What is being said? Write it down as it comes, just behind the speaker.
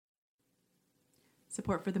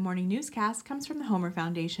Support for the morning newscast comes from the Homer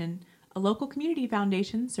Foundation, a local community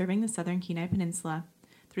foundation serving the southern Kenai Peninsula.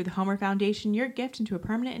 Through the Homer Foundation, your gift into a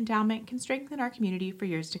permanent endowment can strengthen our community for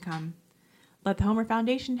years to come. Let the Homer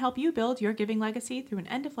Foundation help you build your giving legacy through an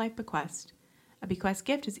end-of-life bequest. A bequest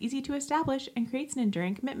gift is easy to establish and creates an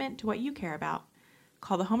enduring commitment to what you care about.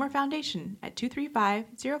 Call the Homer Foundation at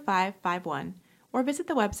 235-0551 or visit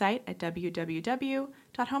the website at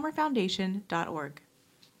www.homerfoundation.org.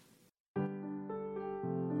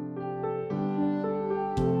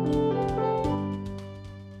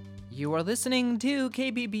 You are listening to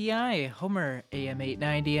KBBI, Homer, AM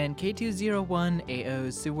 890 and K201 AO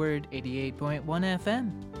Seward 88.1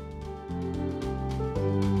 FM.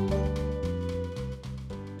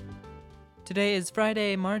 Today is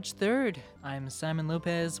Friday, March 3rd. I'm Simon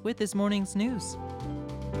Lopez with this morning's news.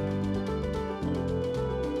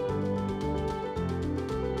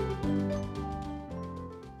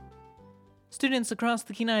 Students across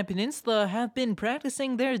the Kenai Peninsula have been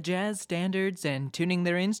practicing their jazz standards and tuning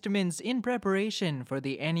their instruments in preparation for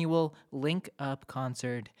the annual Link Up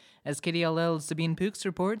concert. As KDLL's Sabine Pooks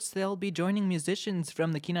reports, they'll be joining musicians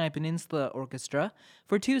from the Kenai Peninsula Orchestra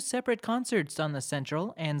for two separate concerts on the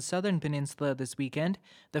Central and Southern Peninsula this weekend,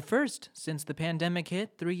 the first since the pandemic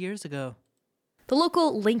hit 3 years ago. The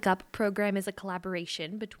local Link Up program is a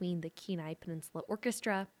collaboration between the Kenai Peninsula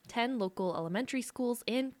Orchestra, 10 local elementary schools,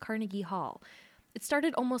 and Carnegie Hall. It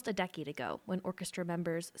started almost a decade ago when orchestra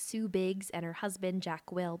members Sue Biggs and her husband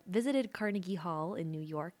Jack Will visited Carnegie Hall in New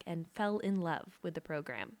York and fell in love with the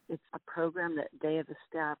program. It's a program that they have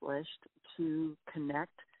established to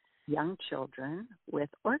connect young children with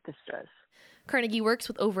orchestras. Carnegie works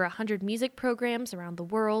with over 100 music programs around the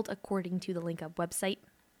world, according to the Link Up website.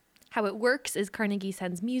 How it works is Carnegie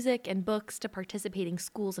sends music and books to participating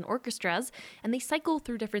schools and orchestras, and they cycle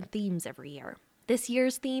through different themes every year. This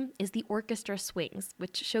year's theme is the Orchestra Swings,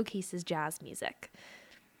 which showcases jazz music.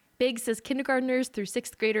 Biggs says kindergartners through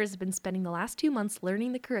 6th graders have been spending the last 2 months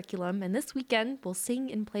learning the curriculum, and this weekend will sing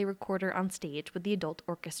and play recorder on stage with the adult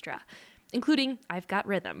orchestra, including I've Got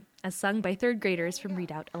Rhythm, as sung by 3rd graders from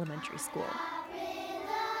Redoubt Elementary School.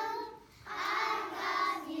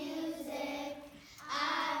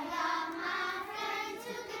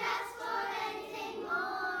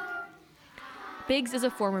 Biggs is a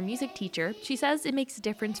former music teacher. She says it makes a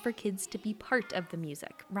difference for kids to be part of the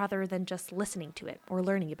music rather than just listening to it or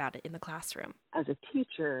learning about it in the classroom. As a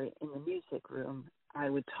teacher in the music room, I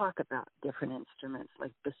would talk about different instruments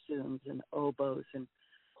like bassoons and oboes and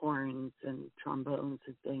horns and trombones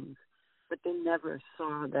and things, but they never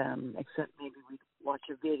saw them except maybe we'd watch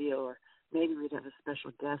a video or maybe we'd have a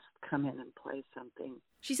special guest come in and play something.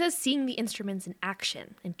 She says seeing the instruments in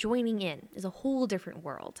action and joining in is a whole different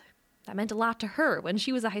world. That meant a lot to her when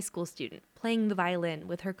she was a high school student, playing the violin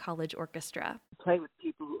with her college orchestra. Play with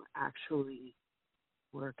people who actually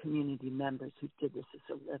were community members who did this as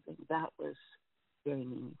a living. That was very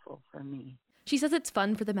meaningful for me. She says it's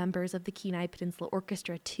fun for the members of the Kenai Peninsula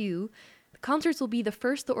Orchestra, too. The concerts will be the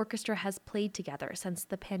first the orchestra has played together since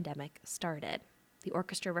the pandemic started. The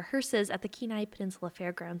orchestra rehearses at the Kenai Peninsula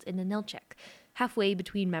Fairgrounds in Ninilchik, halfway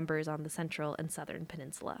between members on the Central and Southern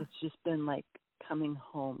Peninsula. It's just been like coming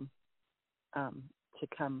home. To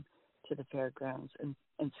come to the fairgrounds and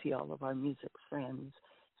see all of our music friends.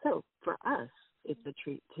 So for us, it's a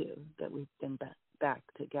treat, too, that we've been back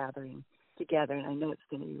to gathering together. And I know it's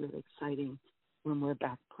going to be really exciting when we're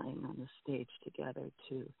back playing on the stage together,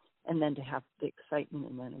 too. And then to have the excitement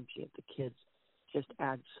and energy of the kids just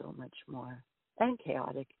adds so much more. And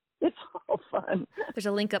chaotic. It's all fun. There's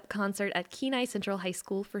a Link Up concert at Kenai Central High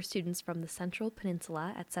School for students from the Central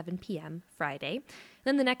Peninsula at 7 p.m. Friday.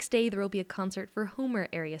 Then the next day, there will be a concert for Homer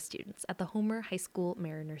area students at the Homer High School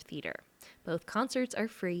Mariner Theater. Both concerts are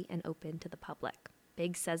free and open to the public.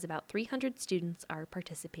 Biggs says about 300 students are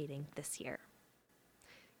participating this year.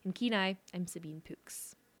 In Kenai, I'm Sabine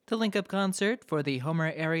Pooks. The Link Up concert for the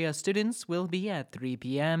Homer area students will be at 3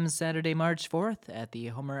 p.m. Saturday, March 4th at the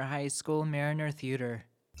Homer High School Mariner Theater.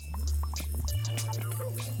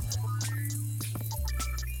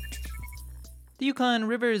 The Yukon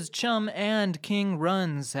River's Chum and King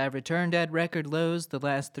runs have returned at record lows the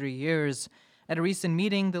last 3 years. At a recent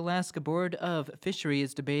meeting, the Alaska Board of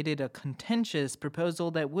Fisheries debated a contentious proposal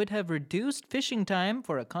that would have reduced fishing time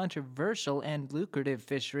for a controversial and lucrative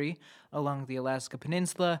fishery along the Alaska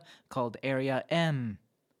Peninsula called Area M.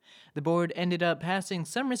 The board ended up passing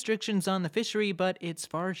some restrictions on the fishery, but it's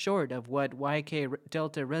far short of what YK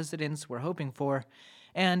Delta residents were hoping for.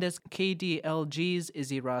 And as KDLG's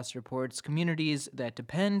Izzy Ross reports, communities that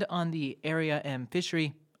depend on the Area M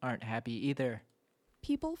fishery aren't happy either.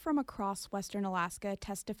 People from across Western Alaska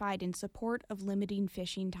testified in support of limiting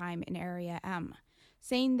fishing time in Area M,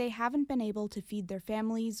 saying they haven't been able to feed their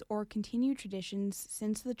families or continue traditions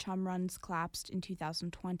since the chum runs collapsed in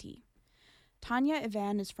 2020. Tanya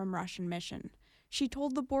Ivan is from Russian Mission. She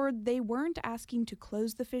told the board they weren't asking to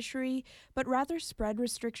close the fishery, but rather spread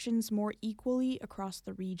restrictions more equally across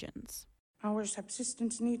the regions. Our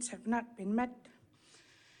subsistence needs have not been met.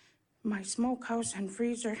 My smokehouse and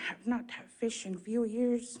freezer have not had fish in few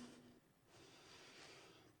years,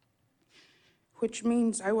 which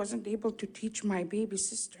means I wasn't able to teach my baby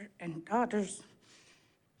sister and daughters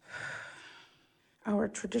our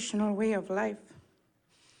traditional way of life.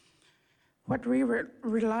 What we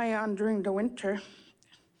rely on during the winter,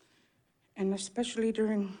 and especially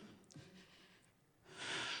during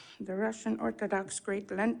the Russian Orthodox Great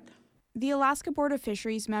Lent. The Alaska Board of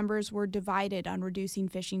Fisheries members were divided on reducing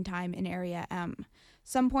fishing time in Area M.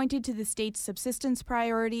 Some pointed to the state's subsistence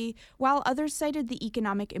priority, while others cited the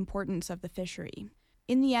economic importance of the fishery.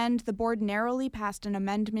 In the end, the board narrowly passed an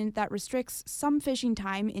amendment that restricts some fishing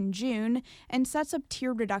time in June and sets up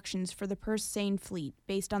tiered reductions for the purse seine fleet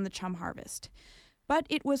based on the chum harvest. But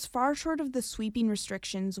it was far short of the sweeping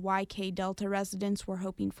restrictions YK Delta residents were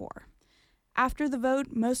hoping for. After the vote,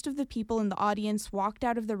 most of the people in the audience walked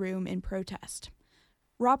out of the room in protest.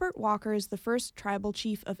 Robert Walker is the first tribal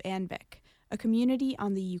chief of Anvik, a community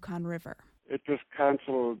on the Yukon River. It just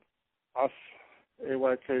canceled us,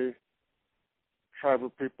 AYK tribal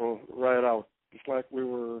people, right out. It's like we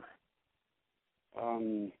were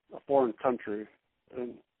a foreign country.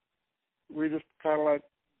 And we just kind of like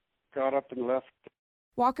got up and left.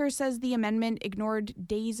 Walker says the amendment ignored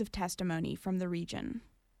days of testimony from the region.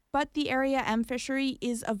 But the Area M fishery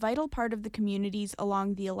is a vital part of the communities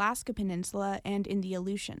along the Alaska Peninsula and in the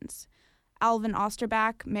Aleutians. Alvin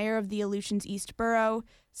Osterbach, mayor of the Aleutians East Borough,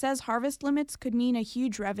 says harvest limits could mean a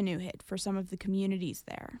huge revenue hit for some of the communities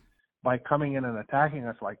there. By coming in and attacking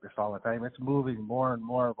us like this all the time, it's moving more and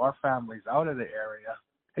more of our families out of the area.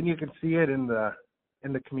 And you can see it in the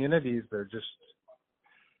communities. They're just,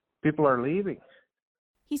 people are leaving.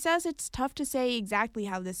 He says it's tough to say exactly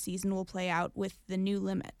how this season will play out with the new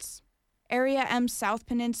limits. Area M's South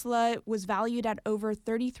Peninsula was valued at over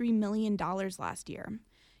 $33 million last year.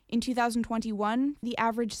 In 2021, the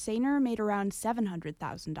average seiner made around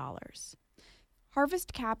 $700,000.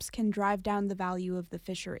 Harvest caps can drive down the value of the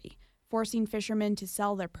fishery, forcing fishermen to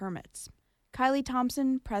sell their permits. Kylie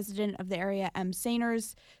Thompson, president of the Area M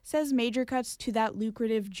Seiners, says major cuts to that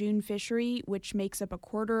lucrative June fishery, which makes up a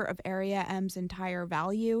quarter of Area M's entire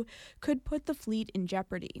value, could put the fleet in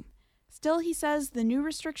jeopardy. Still, he says the new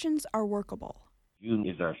restrictions are workable. June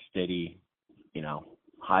is our steady,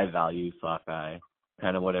 high value sockeye,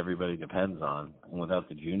 kind of what everybody depends on. And without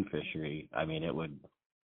the June fishery,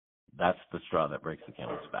 that's the straw that breaks the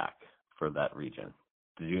camel's back for that region.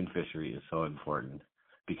 The June fishery is so important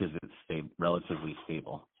because it's relatively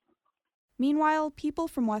stable. Meanwhile, people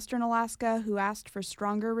from Western Alaska who asked for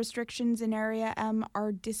stronger restrictions in Area M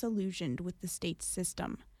are disillusioned with the state's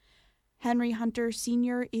system. Henry Hunter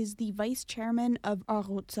Sr. is the vice chairman of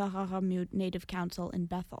Arutsaharamut Native Council in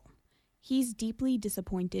Bethel. He's deeply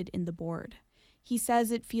disappointed in the board. He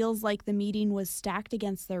says it feels like the meeting was stacked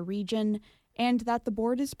against their region and that the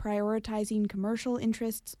board is prioritizing commercial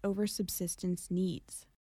interests over subsistence needs.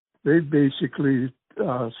 They basically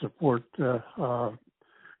support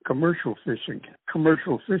commercial fishing.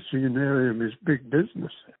 Commercial fishing in Area M is big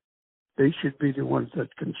business. They should be the ones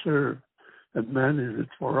that conserve and manage it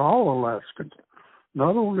for all Alaskans,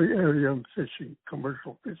 not only Area M fishing,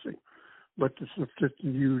 commercial fishing, but the subsistence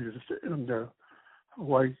users in the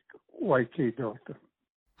YK Delta.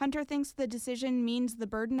 Hunter thinks the decision means the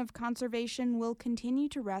burden of conservation will continue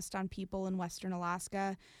to rest on people in Western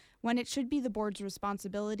Alaska, when it should be the board's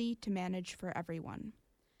responsibility to manage for everyone.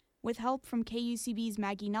 With help from KUCB's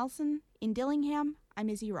Maggie Nelson, in Dillingham, I'm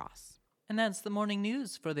Izzy Ross. And that's the morning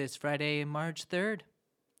news for this Friday, March 3rd.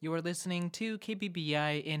 You are listening to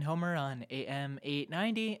KBBI in Homer on AM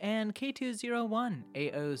 890 and K201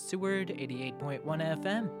 AO Seward 88.1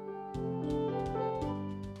 FM.